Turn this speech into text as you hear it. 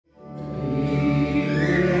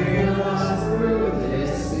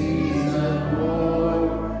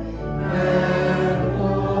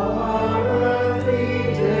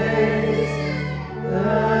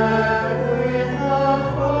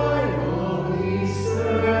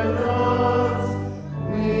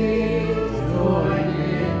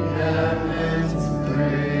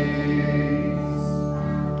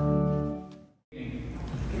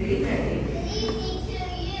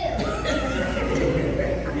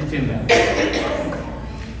tune bell.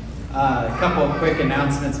 A couple of quick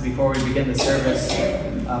announcements before we begin the service.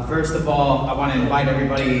 First of all, I want to invite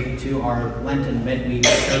everybody to our Lenten midweek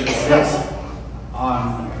services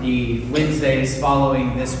on the Wednesdays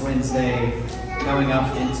following this Wednesday, going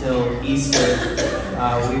up until Easter.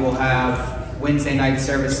 We will have Wednesday night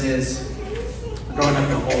services going up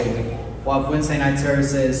the whole week. We'll have Wednesday night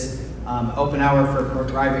services, open hour for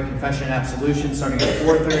private confession and absolution starting at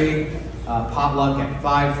 4:30. Potluck at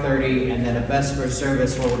 5:30, and then a Vesper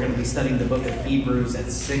service where we're going to be studying the book of Hebrews at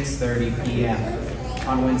 6:30 p.m.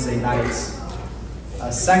 on Wednesday nights.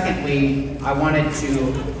 Secondly, I wanted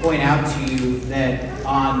to point out to you that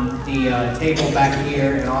on the table back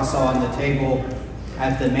here and also on the table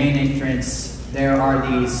at the main entrance, there are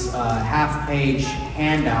these half-page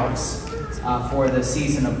handouts for the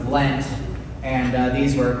season of Lent, and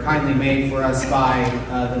these were kindly made for us by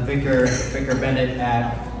the Vicar Bennett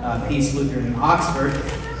at Peace Lutheran in Oxford.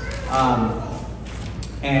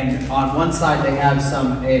 And on one side they have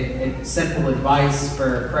some simple advice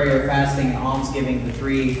for prayer, fasting, and almsgiving, the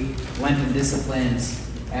 3 Lenten disciplines.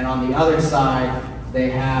 And on the other side they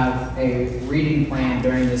have a reading plan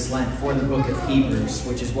during this Lent for the book of Hebrews,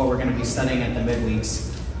 which is what we're going to be studying at the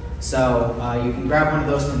midweeks. So you can grab one of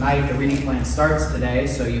those tonight. The reading plan starts today,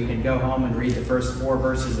 so you can go home and read the first 4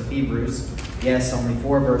 verses of Hebrews. Yes, only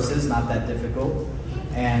 4 verses, not that difficult.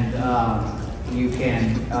 And you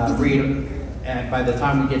can read, and by the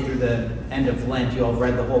time we get through the end of Lent, you'll have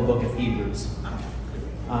read the whole book of Hebrews.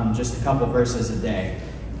 Just a couple verses a day.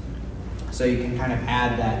 So you can kind of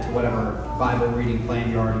add that to whatever Bible reading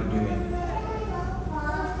plan you're already doing.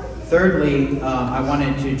 Thirdly, I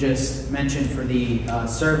wanted to just mention for the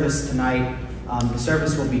service tonight, the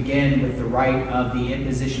service will begin with the rite of the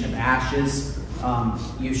Imposition of Ashes.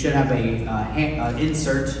 You should have an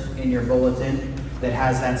insert in your bulletin that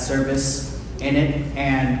has that service in it.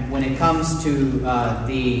 And when it comes to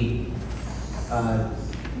the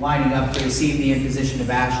lining up to receive the Imposition of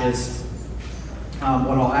Ashes,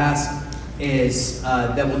 what I'll ask is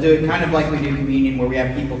that we'll do it kind of like we do communion, where we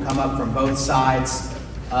have people come up from both sides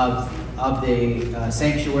of the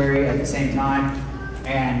sanctuary at the same time.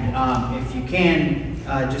 And if you can,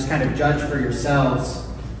 just kind of judge for yourselves,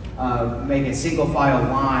 make a single file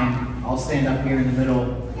line. I'll stand up here in the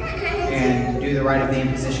middle and do the rite of the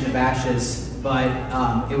Imposition of Ashes, but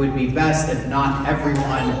it would be best if not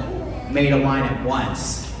everyone made a line at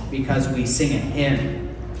once, because we sing a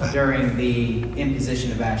hymn during the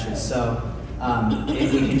Imposition of Ashes. So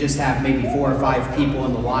if we can just have maybe 4 or 5 people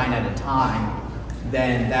in the line at a time,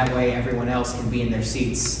 then that way everyone else can be in their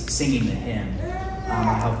seats singing the hymn.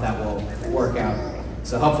 I hope that will work out.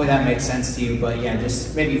 So hopefully that makes sense to you, but yeah,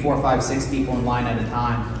 just maybe 4, 5, 6 people in line at a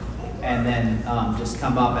time, and then just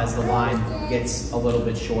come up as the line gets a little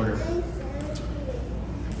bit shorter.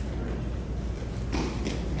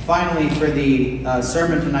 Finally, for the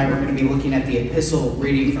sermon tonight, we're going to be looking at the epistle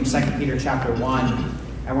reading from 2 Peter chapter 1,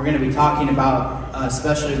 and we're going to be talking about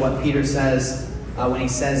especially what Peter says when he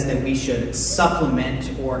says that we should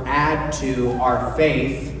supplement or add to our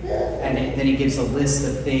faith, and then he gives a list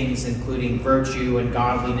of things including virtue and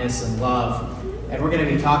godliness and love. And we're going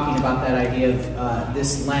to be talking about that idea of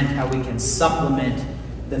this Lent, how we can supplement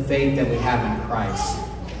the faith that we have in Christ.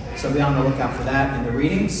 So be on the lookout for that in the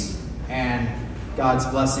readings, and God's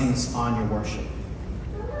blessings on your worship.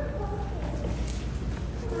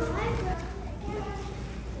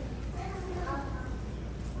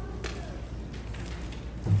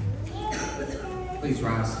 Please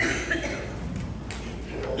rise.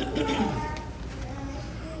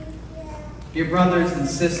 Dear brothers and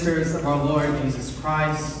sisters of our Lord Jesus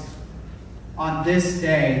Christ, on this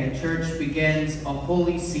day the Church begins a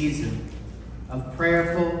holy season of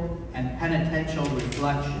prayerful and penitential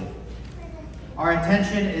reflection. Our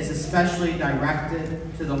attention is especially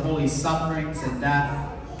directed to the holy sufferings and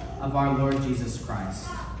death of our Lord Jesus Christ.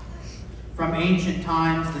 From ancient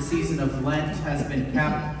times, the season of Lent has been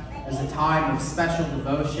kept as a time of special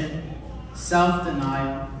devotion,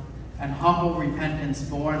 self-denial, and humble repentance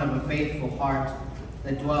born of a faithful heart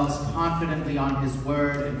that dwells confidently on his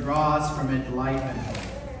word and draws from it life and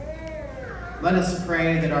hope. Let us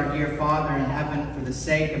pray that our dear Father in heaven, for the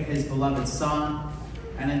sake of his beloved Son,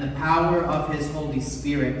 and in the power of his Holy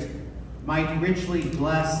Spirit, might richly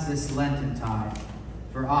bless this Lenten tide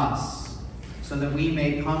for us, so that we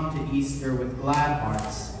may come to Easter with glad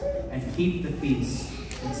hearts and keep the feast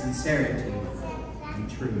in sincerity and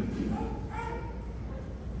truth.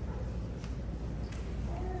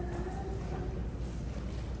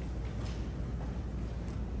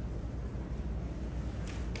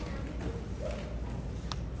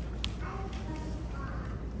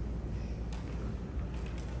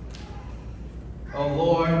 O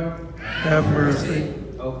Lord, have mercy.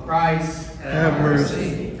 O Christ, Have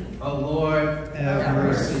mercy. O Lord, Have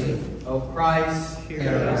mercy. O Christ, Hear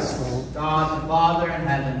us, O God the Father in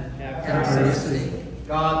heaven, have mercy.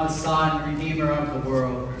 God the Son, Redeemer of the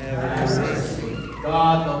world, Have mercy.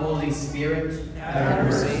 God the Holy Spirit, Have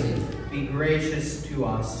mercy. be gracious to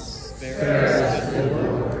us. Spare us, good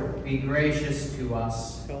Lord. Be gracious to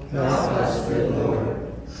us. Help us, good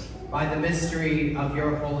Lord. By the mystery of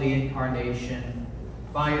your holy incarnation,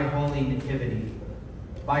 by your holy nativity,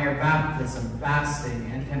 by your baptism, fasting,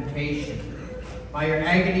 and temptation, by your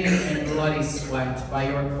agony and bloody sweat, by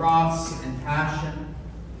your cross and passion,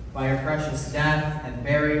 by your precious death and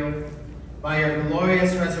burial, by your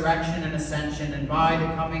glorious resurrection and ascension, and by the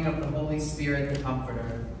coming of the Holy Spirit, the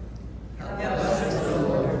Comforter. Help us,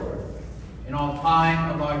 Lord. In all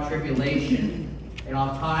time of our tribulation, in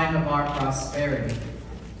all time of our prosperity,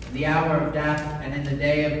 in the hour of death and in the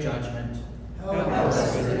day of judgment, Help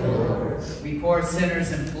us, Lord. we poor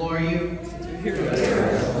sinners implore you Hear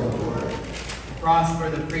us, Lord. to prosper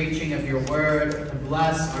the preaching of your word, to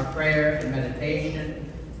bless our prayer and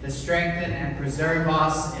meditation, to strengthen and preserve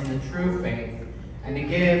us in the true faith, and to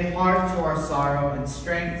give heart to our sorrow and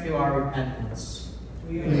strength to our repentance.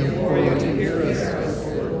 We implore you to hear us,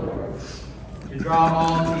 Lord. To draw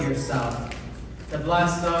all to yourself, to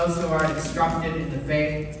bless those who are instructed in the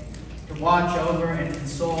faith, to watch over and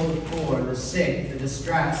console the poor, the sick, the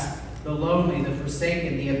distressed, the lonely, the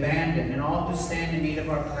forsaken, the abandoned, and all who stand in need of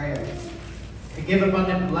our prayers. To give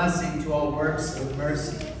abundant blessing to all works of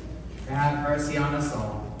mercy, to have mercy on us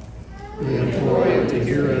all. We implore you to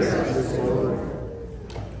hear us, Lord.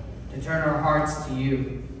 To turn our hearts to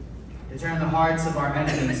you, to turn the hearts of our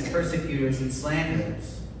enemies, persecutors, and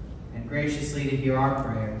slanderers, and graciously to hear our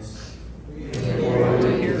prayers. We implore you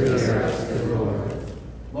to hear us, Lord.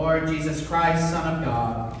 Lord Jesus Christ, Son of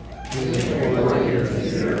God, We implore you to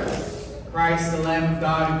hear us. Christ, the Lamb of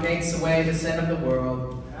God, who takes away the sin of the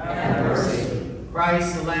world. Have mercy.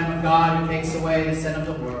 Christ, the Lamb of God, who takes away the sin of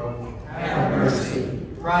the world. Have mercy.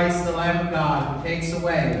 Christ, the Lamb of God, who takes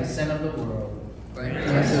away the sin of the world. Grant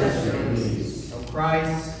us your peace. O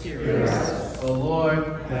Christ, Hear us. O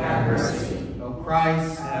Lord, Have mercy. O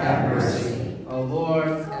Christ, Have mercy. O Lord,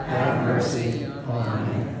 Have mercy.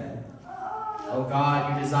 Amen. O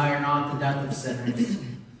God, you desire not the death of sinners,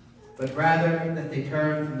 but rather that they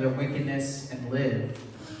turn from their wickedness and live.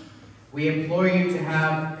 We implore you to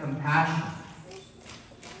have compassion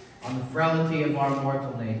on the frailty of our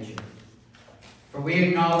mortal nature. For we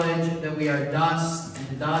acknowledge that we are dust, and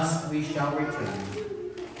to dust we shall return.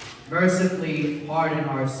 Mercifully pardon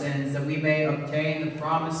our sins, that we may obtain the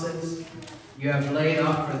promises you have laid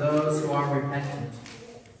up for those who are repentant.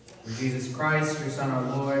 Through Jesus Christ, your Son,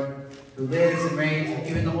 our Lord, who lives and reigns with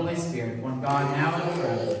you in the Holy Spirit, one God, now and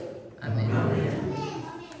forever. Amen. Amen.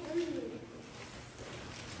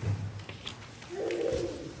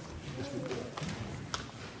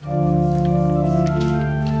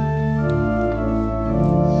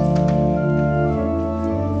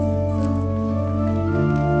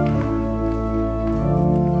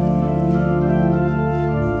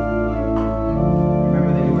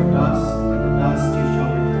 Remember that you are dust, and to dust you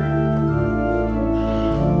shall return.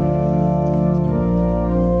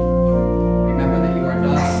 Remember that you are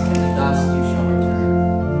dust,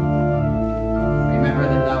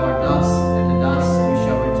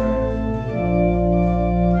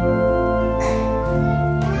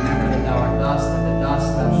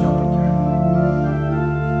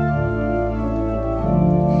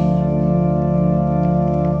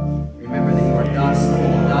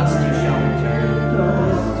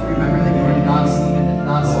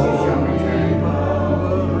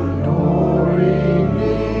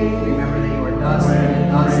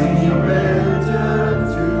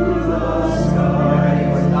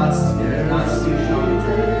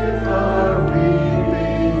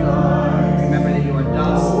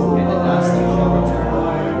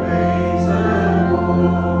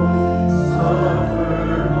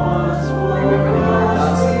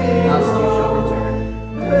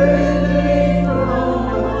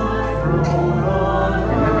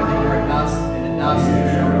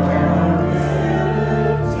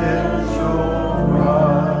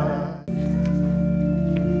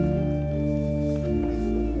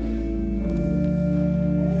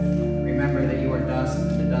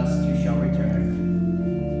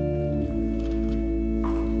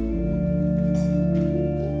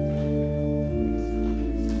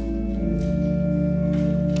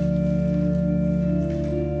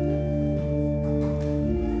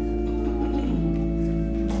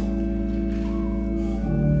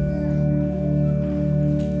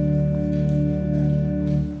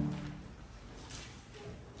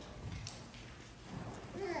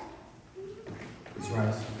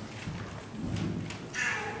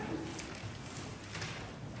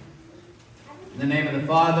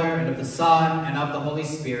 Father, and of the Son, and of the Holy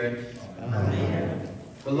Spirit. Amen.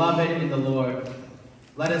 Beloved in the Lord,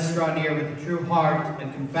 let us draw near with a true heart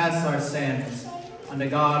and confess our sins unto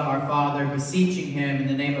God our Father, beseeching him in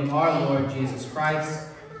the name of our Lord Jesus Christ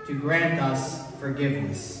to grant us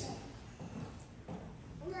forgiveness.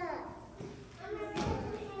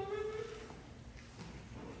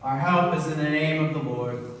 Our help is in the name of the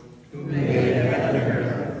Lord, Who made heaven and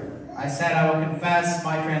earth. I said, I will confess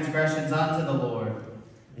my transgressions unto the Lord.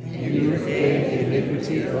 And you forgave the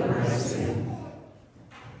iniquity of my sin.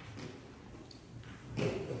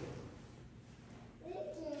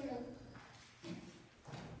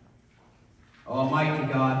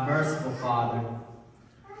 Almighty God, merciful Father,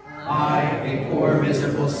 I, a poor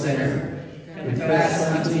miserable sinner, confess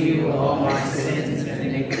unto you all my sins and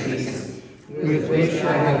iniquities, with which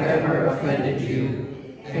I have ever offended you,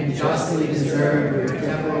 and justly deserve your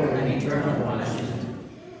temporal and eternal punishment.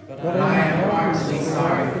 But I am heartily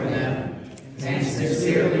sorry for them, and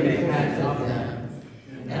sincerely repent of them.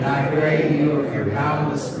 And I pray you of your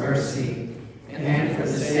boundless mercy, and for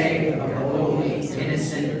the sake of the holy,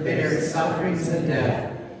 innocent, bitter sufferings and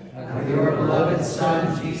death of your beloved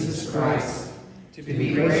Son, Jesus Christ, to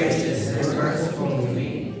be gracious and merciful to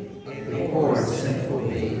me, a poor sinful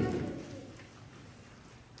being.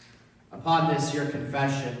 Upon this your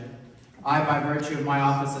confession, I, by virtue of my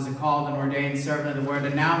office as a called and ordained servant of the word,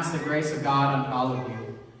 announce the grace of God unto all of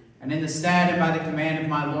you. And in the stead and by the command of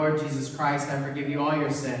my Lord Jesus Christ, I forgive you all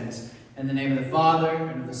your sins. In the name of the Father,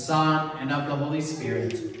 and of the Son, and of the Holy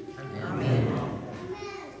Spirit. Amen.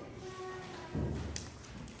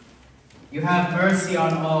 You have mercy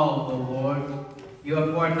on all, O Lord. You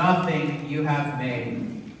abhor nothing you have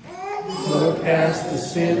made. Look past the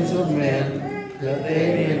sins of men, that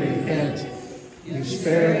they may repent. You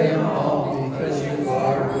spare them all because you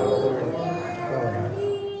are the Lord God.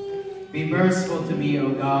 Be merciful to me, O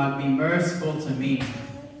God, be merciful to me.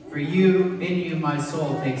 For you, in you my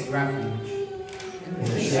soul takes refuge. In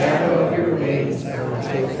the shadow of your wings I will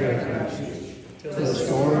take refuge, till the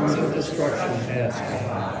storms of destruction pass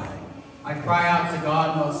by. I cry out to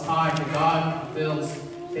God Most High, to God who fulfills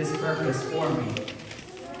his purpose for me.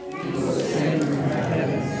 You will send from heaven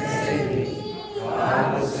and save me.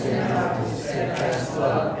 God will send out his steadfast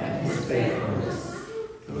love and his faithfulness.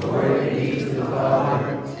 Glory be to the Father,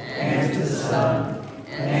 and to the Son,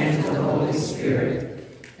 and to the Holy Spirit,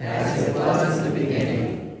 as it was in the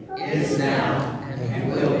beginning, is now,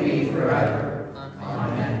 and will be forever.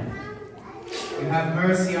 Amen. You have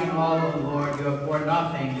mercy on all, O Lord. You abhor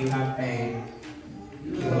nothing you have made.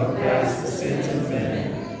 You look past the sins of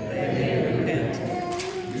men, that they may repent.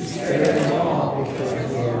 You spare them all because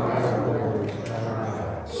you are our Lord, our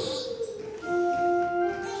God.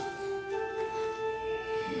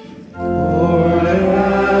 Lord,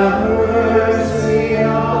 have mercy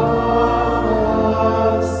on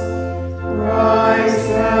us. Christ,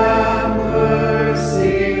 have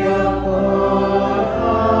mercy upon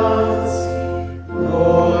us.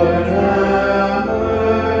 Lord, have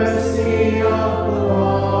mercy upon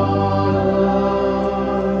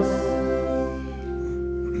us.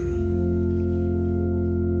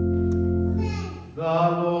 The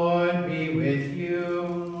Lord be with you.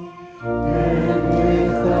 And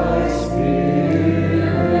with thy spirit.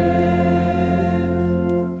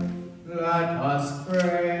 Let us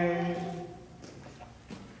pray.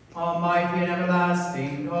 Almighty and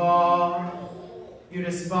everlasting God, you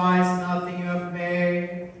despise nothing you have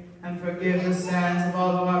made, and forgive the sins of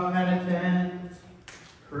all who are penitent.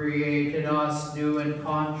 Create in us new and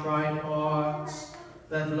contrite hearts,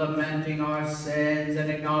 that lamenting our sins and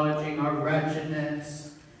acknowledging our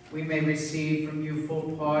wretchedness, we may receive from you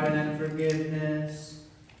full pardon and forgiveness.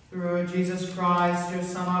 Through Jesus Christ, your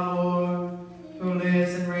Son, our Lord, who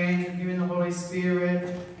lives and reigns with you in the Holy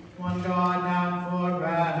Spirit, one God, now and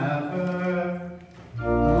forever.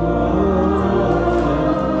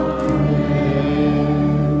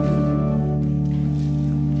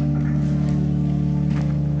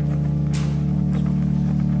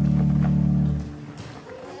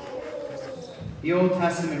 The Old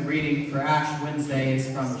Testament reading for Ash Wednesday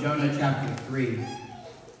is from Jonah chapter 3.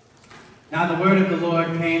 Now the word of the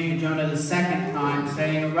Lord came to Jonah the second time,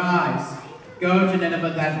 saying, Arise, go to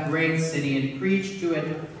Nineveh, that great city, and preach to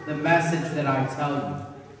it the message that I tell you.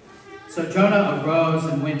 So Jonah arose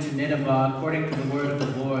and went to Nineveh according to the word of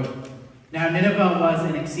the Lord. Now Nineveh was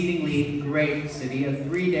an exceedingly great city, a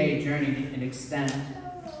 3-day journey in extent.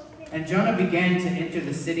 And Jonah began to enter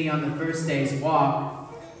the city on the first day's walk.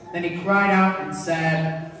 Then he cried out and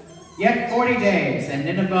said, Yet 40 days, and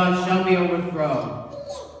Nineveh shall be overthrown.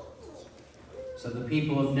 So the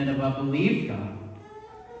people of Nineveh believed God.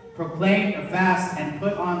 proclaimed a fast, and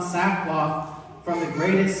put on sackcloth from the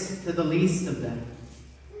greatest to the least of them.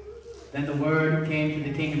 Then the word came to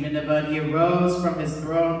the king of Nineveh, and he arose from his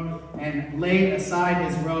throne and laid aside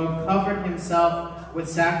his robe, covered himself with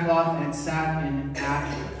sackcloth, and sat in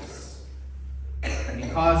ashes. And he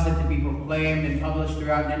caused it to be proclaimed and published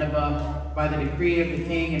throughout Nineveh by the decree of the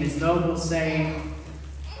king and his nobles, saying,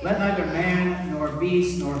 let neither man, nor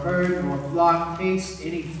beast, nor herd, nor flock taste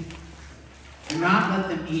anything. Do not let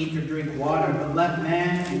them eat or drink water, but let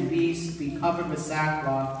man and beast be covered with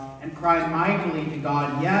sackcloth, and cry mightily to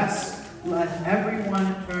God. Yes, let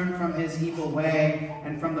everyone turn from his evil way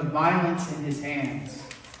and from the violence in his hands.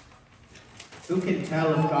 Who can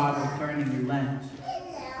tell if God will turn and relent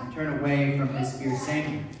and turn away from his fierce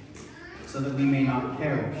anger, so that we may not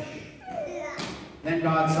perish? Then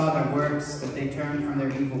God saw their works, that they turned from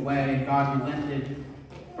their evil way, and God relented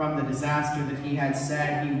from the disaster that he had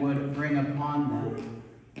said he would bring upon them,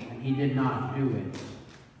 and he did not do it.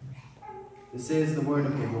 This is the word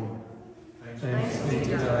of the Lord. Thanks be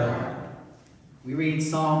to God. We read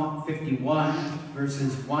Psalm 51,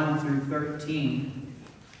 verses 1 through 13,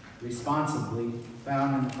 responsibly,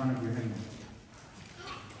 found in the front of your hymnal.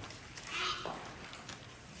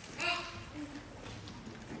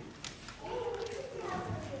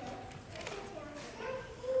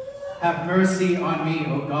 Have mercy on me,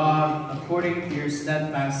 O God, according to your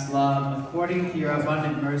steadfast love, according to your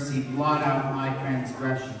abundant mercy, blot out my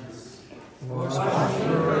transgressions. Wash me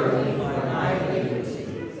thoroughly from my iniquity,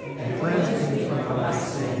 and cleanse me from my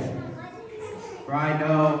sin. For I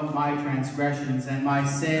know my transgressions, and my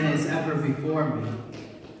sin is ever before me.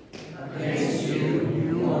 Against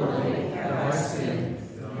you only have I sinned,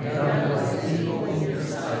 and done what is evil in your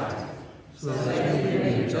sight, so that you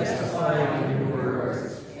may be justified in your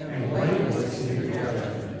words, and blameless in your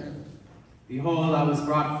judgment. Behold, I was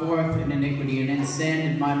brought forth in iniquity, and in sin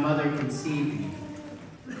did my mother conceive me.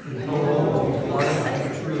 Behold, light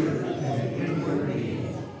of truth and inward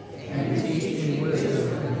being, and teach me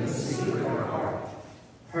wisdom in the secret heart.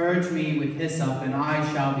 Purge me with hyssop, and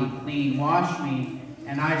I shall be clean. Wash me,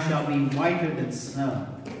 and I shall be whiter than snow.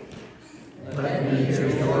 Let me hear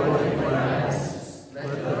joy and gladness. Let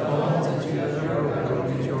the bones that you have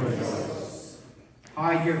broken rejoice.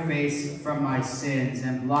 Hide your face from my sins,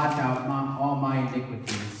 and blot out all my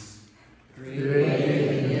iniquities.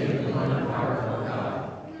 Create in me one heart, O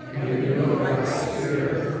God, and renew my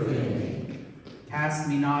spirit within me. Cast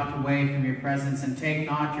me not away from your presence, and take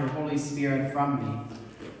not your Holy Spirit from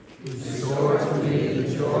me. Restore to me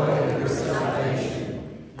the joy of your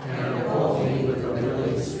salvation, and uphold me with a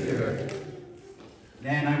willing spirit.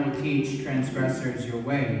 Then I will teach transgressors your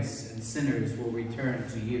ways, and sinners will return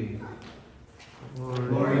to you.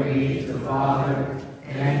 Glory be to the Father,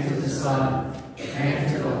 and to the Son, and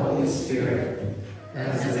to the Holy Spirit,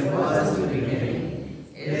 as it was in the beginning,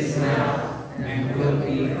 is now, and will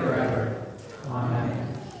be forever. Amen.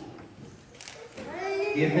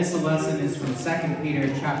 The epistle lesson is from 2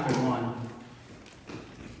 Peter chapter 1.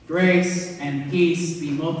 Grace and peace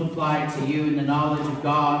be multiplied to you in the knowledge of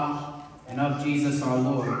God and of Jesus our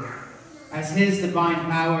Lord, as his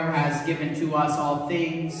divine power has given to us all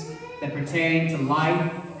things that pertain to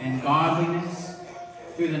life and godliness,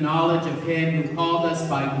 through the knowledge of him who called us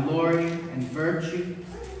by glory and virtue,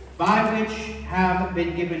 by which have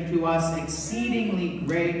been given to us exceedingly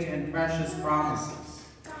great and precious promises,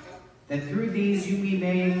 that through these you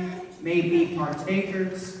may be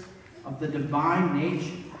partakers of the divine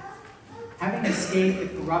nature, having escaped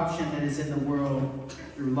the corruption that is in the world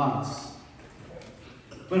through lust.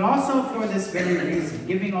 But also for this very reason,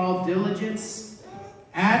 giving all diligence,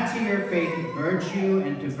 add to your faith virtue,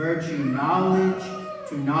 and to virtue knowledge,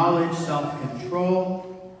 to knowledge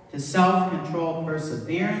self-control, to self-control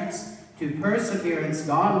perseverance, to perseverance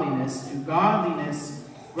godliness, to godliness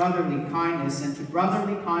brotherly kindness, and to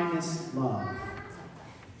brotherly kindness love.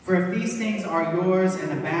 For if these things are yours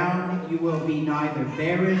and abound, you will be neither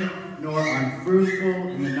barren nor unfruitful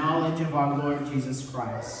in the knowledge of our Lord Jesus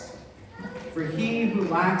Christ. For he who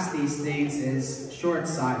lacks these things is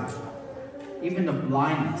short-sighted, even to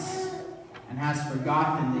blindness, and has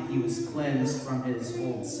forgotten that he was cleansed from his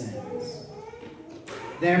old sins.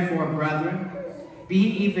 Therefore, brethren, be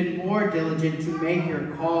even more diligent to make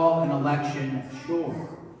your call and election sure.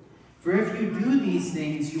 For if you do these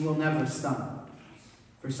things, you will never stumble.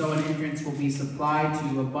 For so an entrance will be supplied to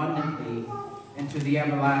you abundantly into the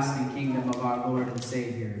everlasting kingdom of our Lord and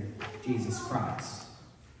Savior, Jesus Christ.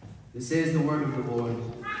 This is the word of the Lord.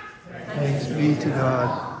 Thanks be to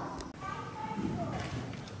God.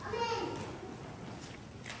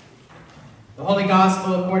 The Holy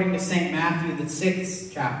Gospel according to St. Matthew, the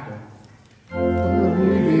 6th chapter.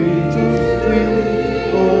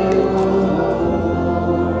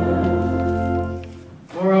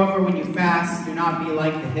 Moreover, when you fast, do not be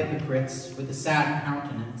like the hypocrites with a sad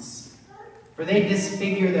countenance, for they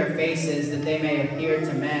disfigure their faces that they may appear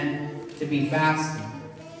to men to be fasting.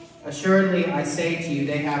 Assuredly, I say to you,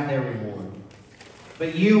 they have their reward.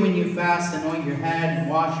 But you, when you fast, anoint your head and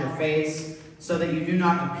wash your face, so that you do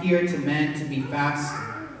not appear to men to be fasting,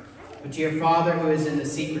 but to your Father who is in the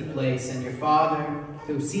secret place, and your Father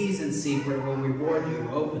who sees in secret will reward you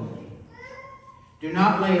openly. Do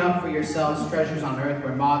not lay up for yourselves treasures on earth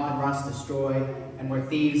where moth and rust destroy, and where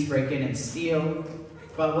thieves break in and steal,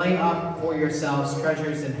 but lay up for yourselves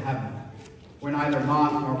treasures in heaven, where neither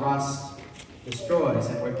moth nor rust destroys,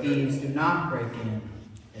 and where thieves do not break in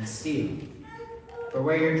and steal. For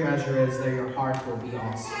where your treasure is, there your heart will be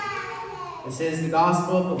also. This is the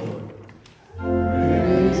gospel of the Lord.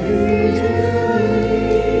 Praise be to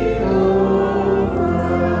thee, O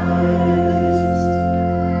Christ.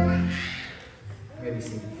 You may be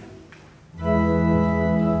seated.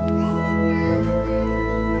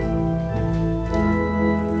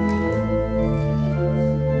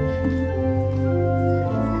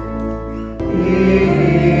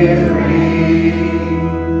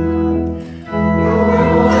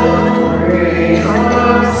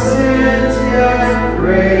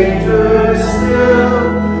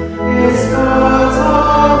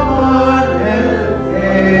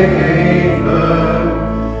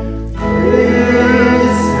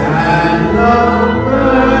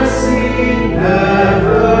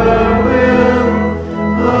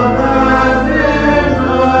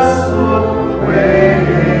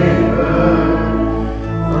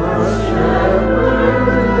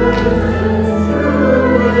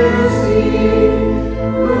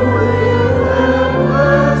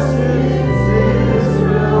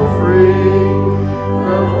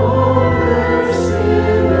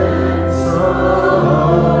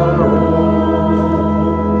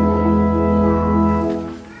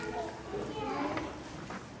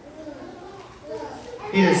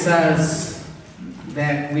 Peter says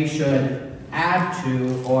that we should add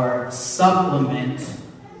to or supplement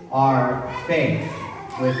our faith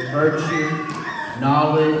with virtue,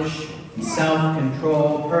 knowledge,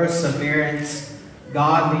 self-control, perseverance,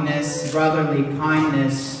 godliness, brotherly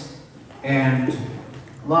kindness, and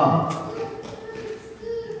love.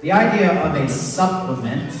 The idea of a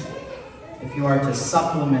supplement, if you are to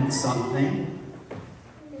supplement something,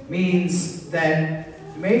 means that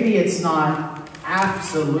maybe it's not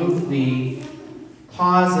absolutely,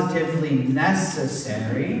 positively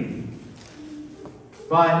necessary,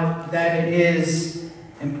 but that it is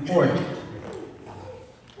important,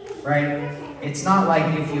 right? It's not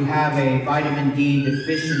like if you have a vitamin D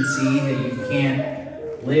deficiency that you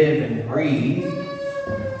can't live and breathe,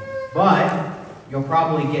 but you'll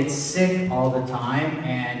probably get sick all the time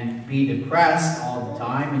and be depressed all the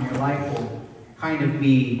time, and your life will kind of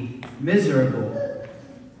be miserable.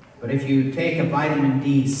 But if you take a vitamin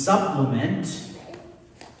D supplement,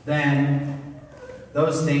 then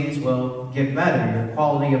those things will get better. Your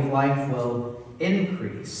quality of life will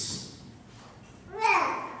increase.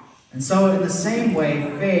 And so in the same way,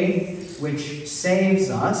 faith, which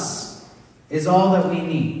saves us, is all that we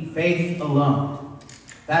need. Faith alone.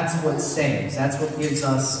 That's what saves. That's what gives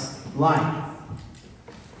us life.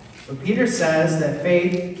 But Peter says that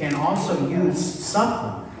faith can also use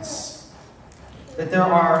supplements. That there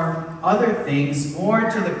are other things more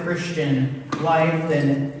to the Christian life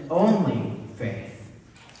than only faith.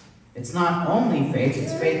 It's not only faith,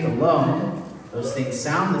 it's faith alone. Those things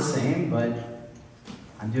sound the same, but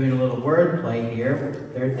I'm doing a little wordplay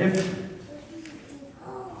here. They're different.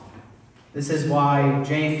 This is why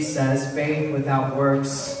James says faith without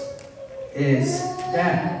works is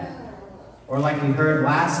dead. Or like we heard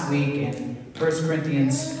last week in 1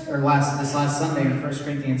 Corinthians, or this last Sunday in 1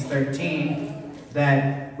 Corinthians 13,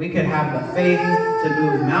 that we could have the faith to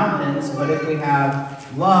move mountains, but if we have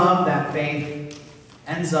love, that faith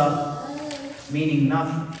ends up meaning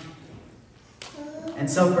nothing. And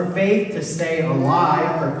so for faith to stay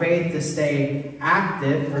alive, for faith to stay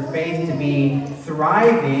active, for faith to be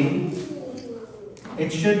thriving,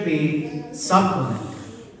 it should be supplemented.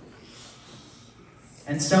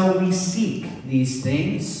 And so we seek these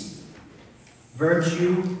things,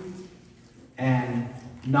 virtue and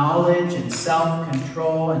knowledge and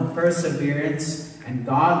self-control and perseverance and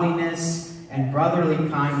godliness and brotherly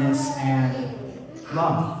kindness and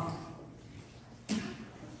love.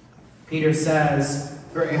 Peter says,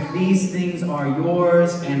 for if these things are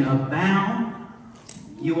yours and abound,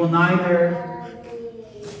 you will neither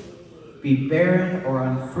be barren or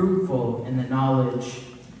unfruitful in the knowledge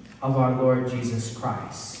of our Lord Jesus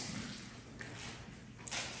Christ.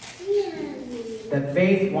 That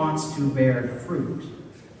faith wants to bear fruit.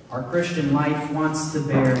 Our Christian life wants to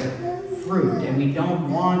bear fruit, and we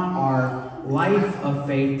don't want our life of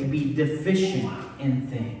faith to be deficient in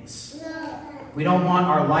things. We don't want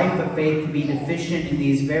our life of faith to be deficient in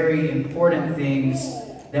these very important things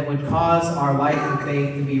that would cause our life of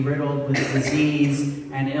faith to be riddled with disease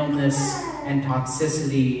and illness and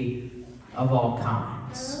toxicity of all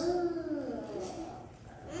kinds.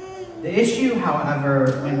 The issue,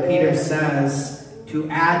 however, when Peter says to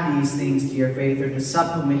add these things to your faith or to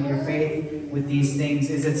supplement your faith with these things,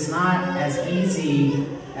 is it's not as easy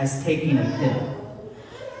as taking a pill.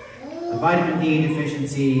 A vitamin D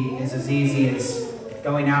deficiency is as easy as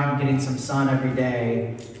going out and getting some sun every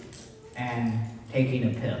day and taking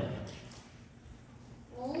a pill.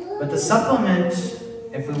 But the supplement,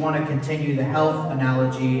 if we want to continue the health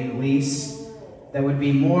analogy at least, that would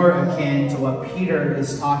be more akin to what Peter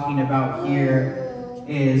is talking about here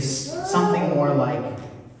is something more like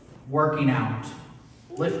working out,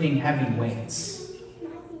 lifting heavy weights,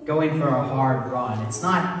 going for a hard run. It's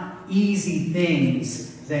not easy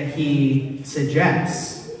things that he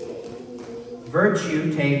suggests.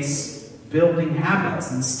 Virtue takes building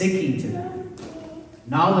habits and sticking to them.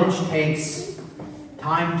 Knowledge takes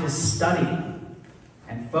time to study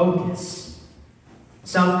and focus.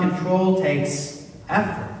 Self-control takes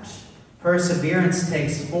effort. Perseverance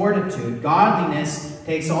takes fortitude. Godliness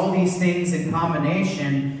takes all these things in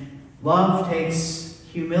combination. Love takes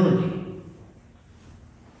humility.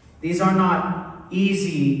 These are not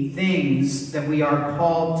easy things that we are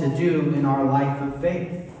called to do in our life of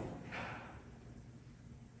faith.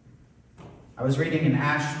 I was reading an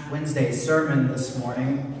Ash Wednesday sermon this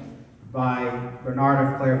morning by Bernard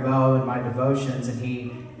of Clairvaux in my devotions, and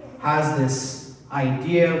he has this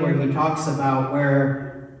idea where he talks about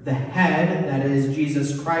where the head, that is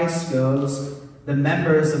Jesus Christ, goes, the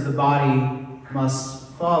members of the body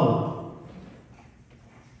must follow.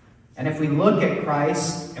 And if we look at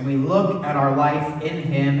Christ and we look at our life in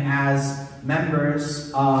him as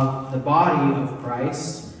members of the body of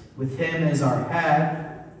Christ, with him as our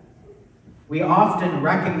head, we often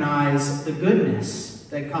recognize the goodness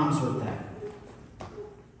that comes with that.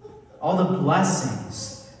 All the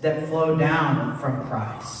blessings that flow down from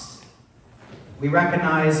Christ. We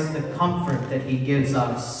recognize the comfort that he gives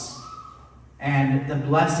us and the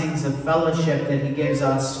blessings of fellowship that he gives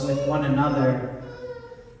us with one another,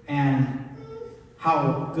 and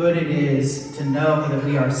how good it is to know that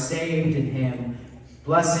we are saved in him.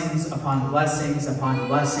 Blessings upon blessings upon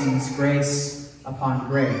blessings, grace upon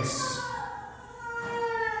grace.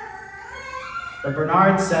 But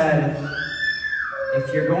Bernard said,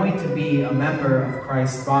 if you're going to be a member of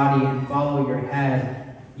Christ's body and follow your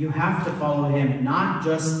head, you have to follow him not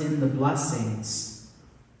just in the blessings,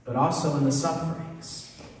 but also in the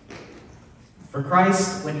sufferings. For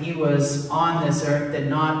Christ, when he was on this earth, did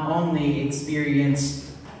not only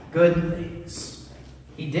experience good things.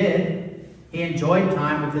 He did. He enjoyed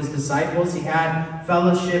time with his disciples. He had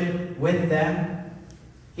fellowship with them.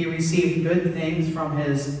 He received good things from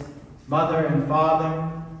his mother and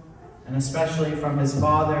father, and especially from his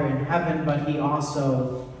Father in heaven, but he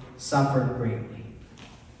also suffered greatly.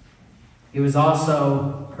 He was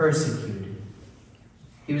also persecuted.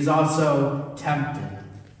 He was also tempted.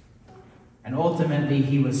 And ultimately,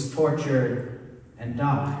 he was tortured and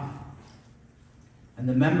died. And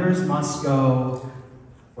the members must go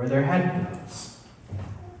where their head goes.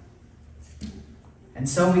 And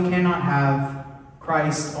so we cannot have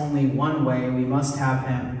Christ only one way. We must have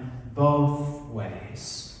him both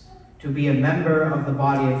ways. To be a member of the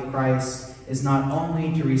body of Christ is not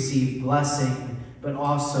only to receive blessing, but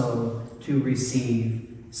also to receive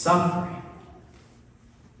suffering.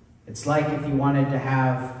 It's like if you wanted to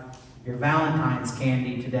have your Valentine's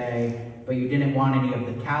candy today, but you didn't want any of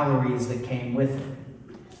the calories that came with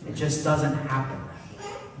it. It just doesn't happen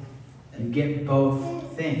that way. You get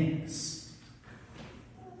both things.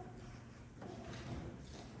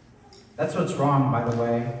 That's what's wrong, by the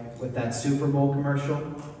way, with that Super Bowl commercial,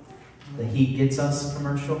 the He Gets Us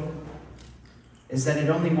commercial, is that it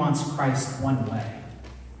only wants Christ one way.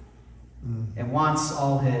 It wants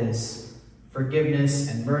all his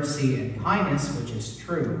forgiveness and mercy and kindness, which is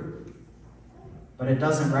true, but it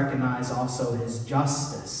doesn't recognize also his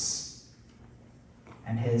justice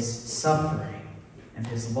and his suffering and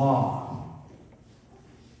his law.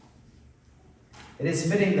 It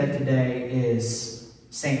is fitting that today is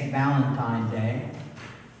St. Valentine's Day,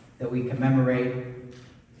 that we commemorate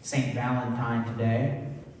St. Valentine today.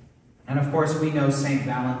 And of course, we know St.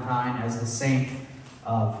 Valentine as the saint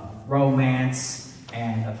of romance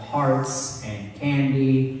and of hearts and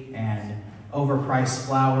candy and overpriced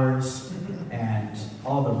flowers and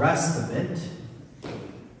all the rest of it.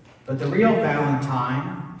 But the real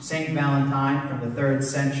Valentine, Saint Valentine from the 3rd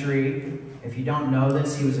century, if you don't know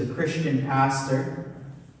this, he was a Christian pastor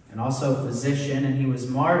and also a physician, and he was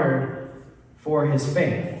martyred for his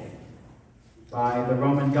faith by the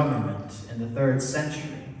Roman government in the 3rd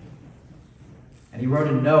century. And he wrote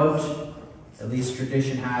a note, at least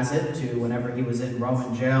tradition has it, to whenever he was in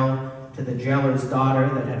Roman jail, to the jailer's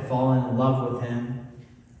daughter that had fallen in love with him.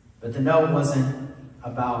 But the note wasn't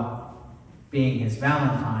about being his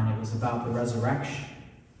Valentine, it was about the resurrection.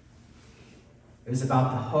 It was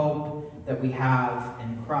about the hope that we have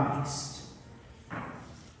in Christ,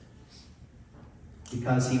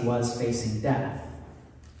 because he was facing death,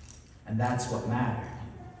 and that's what mattered.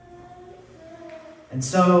 And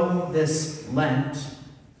so this Lent,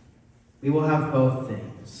 we will have both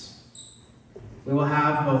things. We will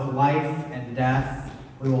have both life and death.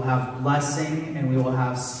 We will have blessing and we will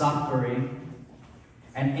have suffering.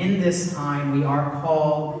 And in this time, we are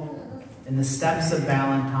called in the steps of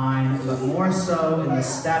Valentine, but more so in the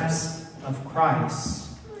steps of Christ,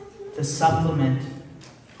 to supplement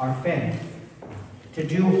our faith, to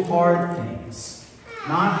do hard things.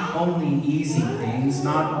 Not only easy things,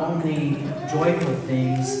 not only joyful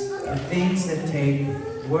things, but things that take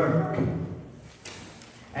work.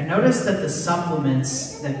 And notice that the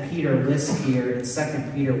supplements that Peter lists here in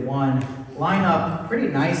 2 Peter 1 line up pretty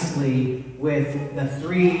nicely with the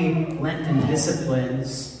 3 Lenten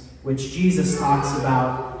disciplines which Jesus talks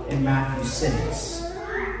about in Matthew 6.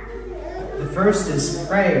 The first is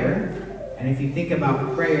prayer, and if you think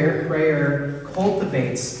about prayer, prayer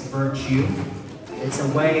cultivates virtue. It's a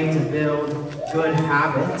way to build good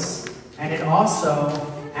habits, and it also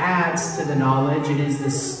adds to the knowledge. It is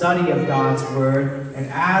the study of God's Word. It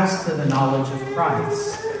adds to the knowledge of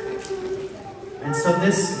Christ. And so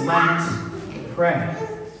this Lent, pray.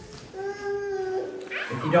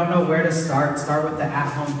 If you don't know where to start with the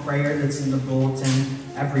at-home prayer that's in the bulletin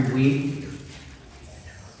every week.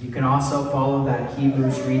 You can also follow that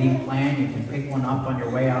Hebrews reading plan. You can pick one up on your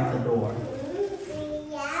way out the door.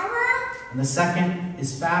 And the second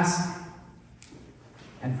is fasting.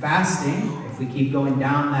 And fasting, if we keep going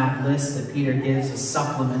down that list that Peter gives as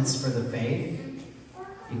supplements for the faith,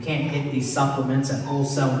 you can't get these supplements at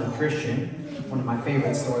Wholesale Nutrition, one of my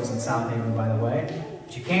favorite stores in South Haven, by the way.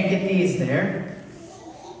 But you can't get these there.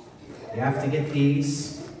 You have to get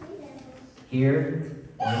these here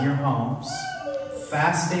or in your homes.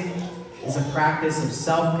 Fasting is a practice of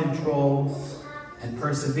self-control and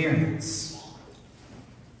perseverance.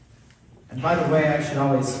 And by the way, I should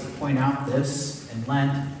always point out this in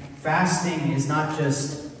Lent, fasting is not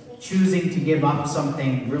just choosing to give up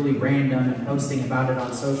something really random and posting about it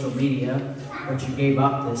on social media, but you gave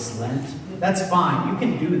up this Lent. That's fine, you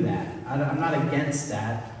can do that. I'm not against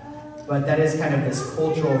that, but that is kind of this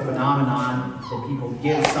cultural phenomenon that people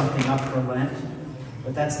give something up for Lent.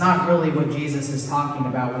 But that's not really what Jesus is talking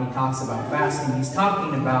about when he talks about fasting. He's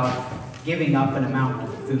talking about giving up an amount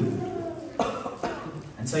of food.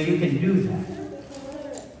 And so you can do that.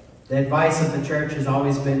 The advice of the church has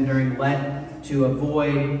always been during Lent to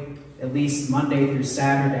avoid at least Monday through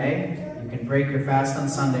Saturday. You can break your fast on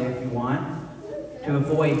Sunday if you want. To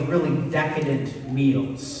avoid really decadent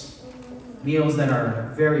meals. Meals that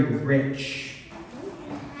are very rich.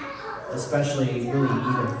 Especially really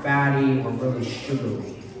either fatty or really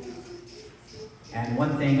sugary. And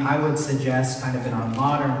one thing I would suggest kind of in our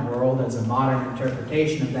modern world as a modern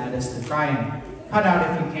interpretation of that is to try and cut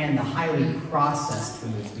out, if you can, the highly processed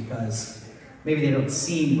foods, because maybe they don't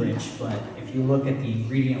seem rich, but if you look at the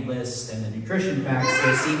ingredient list and the nutrition facts,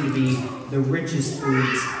 they seem to be the richest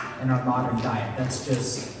foods in our modern diet. That's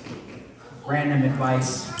just random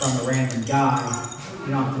advice from a random guy.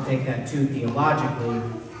 You don't have to take that too theologically,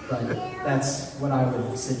 but that's what I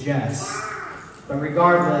would suggest. But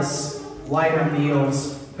regardless, lighter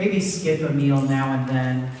meals, maybe skip a meal now and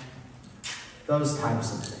then, those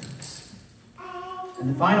types of things. And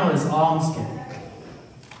the final is almsgiving.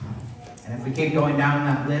 And if we keep going down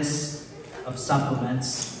that list of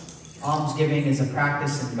supplements, almsgiving is a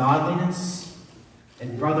practice in godliness,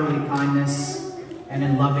 in brotherly kindness, and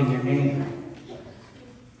in loving your neighbor.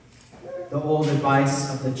 The old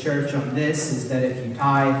advice of the church on this is that if you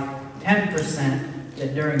tithe 10%,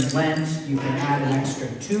 that during Lent you can add an extra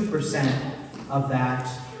 2% of that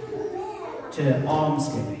to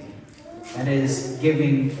almsgiving. That is,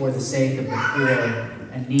 giving for the sake of the poor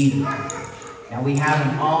and needy. Now we have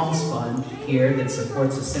an alms fund here that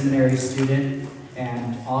supports a seminary student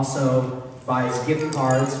and also buys gift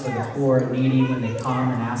cards for the poor and needy when they come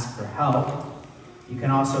and ask for help. You can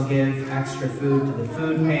also give extra food to the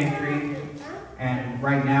food pantry. And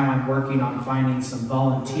right now I'm working on finding some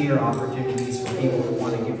volunteer opportunities for people who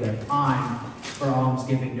want to give their time for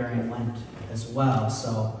almsgiving during Lent as well.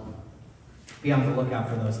 So be on the lookout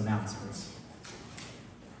for those announcements.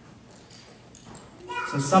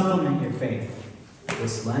 So supplement your faith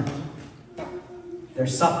this Lent. They're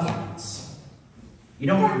supplements. You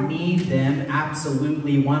don't need them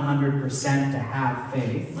absolutely 100% to have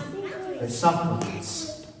faith. They're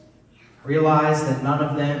supplements. Realize that none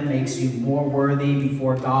of them makes you more worthy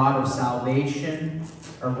before God of salvation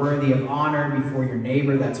or worthy of honor before your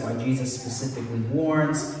neighbor. That's why Jesus specifically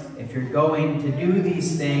warns, if you're going to do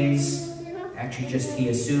these things, actually just he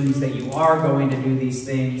assumes that you are going to do these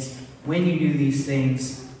things. When you do these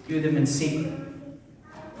things, do them in secret.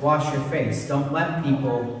 Wash your face. Don't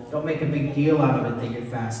make a big deal out of it that you're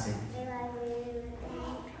fasting.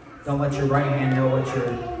 Don't let your right hand know what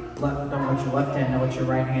don't let your left hand know what your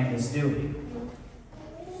right hand is doing.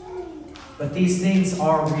 But these things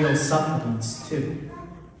are real supplements too.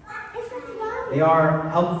 They are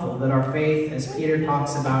helpful that our faith, as Peter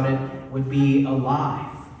talks about it, would be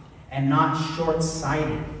alive and not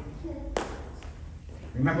short-sighted.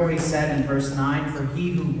 Remember what he said in verse 9? For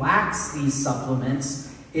he who lacks these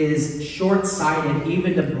supplements is short-sighted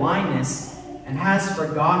even to blindness and has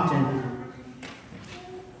forgotten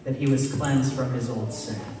that he was cleansed from his old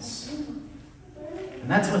sins. And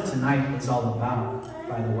that's what tonight is all about,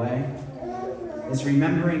 by the way, is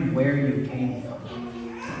remembering where you came from.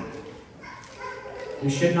 We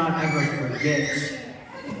should not ever forget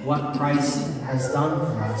what Christ has done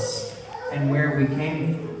for us and where we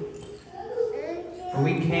came from. For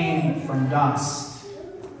we came from dust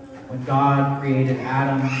when God created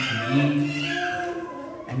Adam and Eve,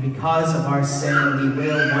 and because of our sin, we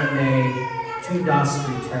will one day to dust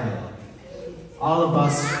return. All of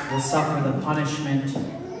us will suffer the punishment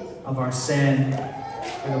of our sin,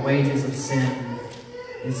 for the wages of sin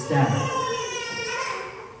is death.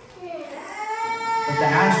 But the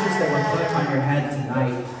ashes that were put on your head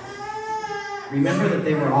tonight, remember that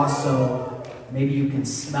they were also, maybe you can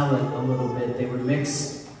smell it a little bit, they were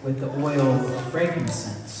mixed with the oil of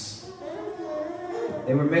frankincense.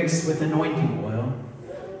 They were mixed with anointing oil,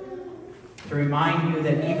 to remind you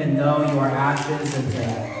that even though you are ashes and to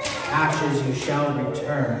ashes you shall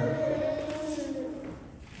return,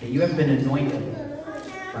 that you have been anointed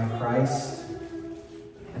by Christ,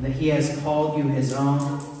 and that he has called you his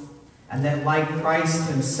own, and that like Christ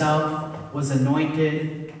himself was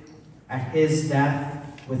anointed at his death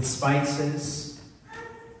with spices,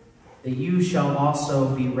 that you shall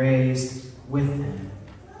also be raised with him,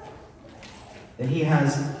 that he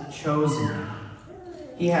has chosen you.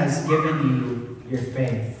 He has given you your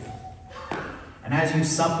faith. And as you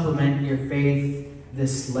supplement your faith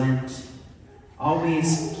this Lent,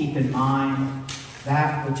 always keep in mind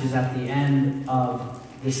that which is at the end of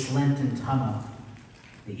this Lenten tunnel,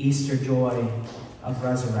 the Easter joy of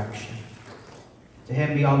resurrection. To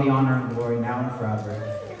him be all the honor and glory now and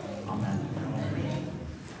forever. Amen.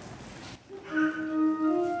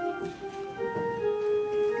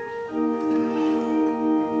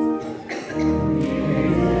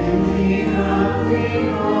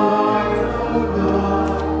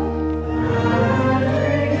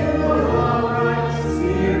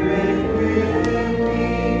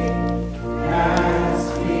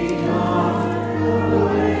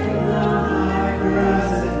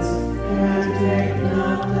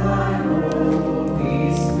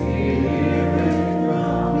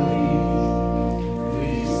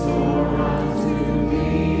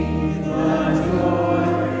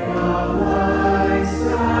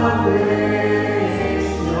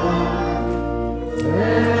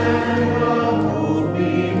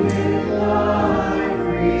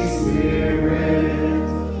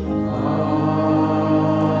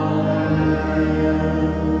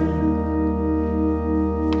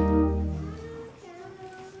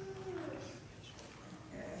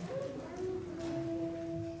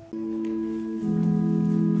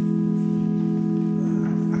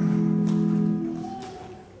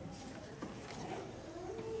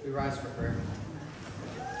 We rise for prayer.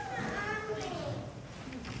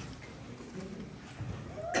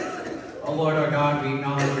 O Lord our God, we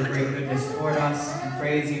acknowledge your great goodness toward us and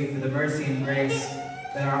praise you for the mercy and grace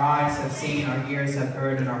that our eyes have seen, our ears have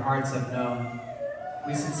heard, and our hearts have known.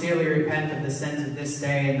 We sincerely repent of the sins of this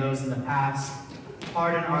day and those in the past.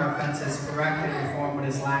 Pardon our offenses, correct and reform what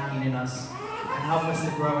is lacking in us, and help us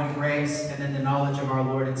to grow in grace and in the knowledge of our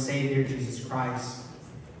Lord and Savior, Jesus Christ.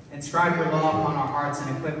 Inscribe your law upon our hearts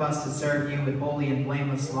and equip us to serve you with holy and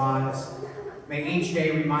blameless lives. May each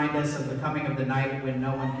day remind us of the coming of the night when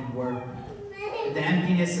no one can work. In the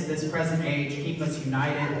emptiness of this present age, keep us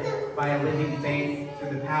united by a living faith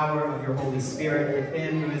through the power of your Holy Spirit with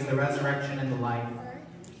him who is the resurrection and the life,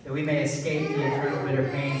 that we may escape the eternal bitter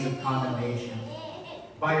pains of condemnation.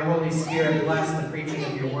 By your Holy Spirit, bless the preaching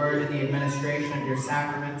of your word and the administration of your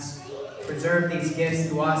sacraments. Preserve these gifts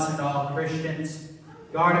to us and to all Christians.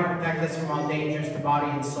 Guard and protect us from all dangers to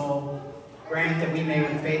body and soul. Grant that we may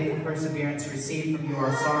with faithful perseverance receive from you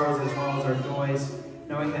our sorrows as well as our joys,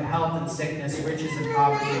 knowing that health and sickness, riches and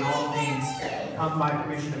poverty, and all things come by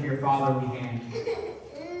permission of your fatherly hand.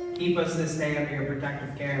 Keep us this day under your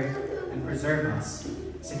protective care and preserve us,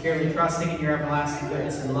 securely trusting in your everlasting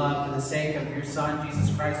goodness and love for the sake of your Son,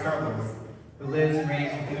 Jesus Christ our Lord, who lives and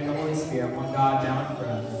reigns with you in the Holy Spirit, one God, now and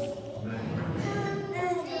forever. Amen.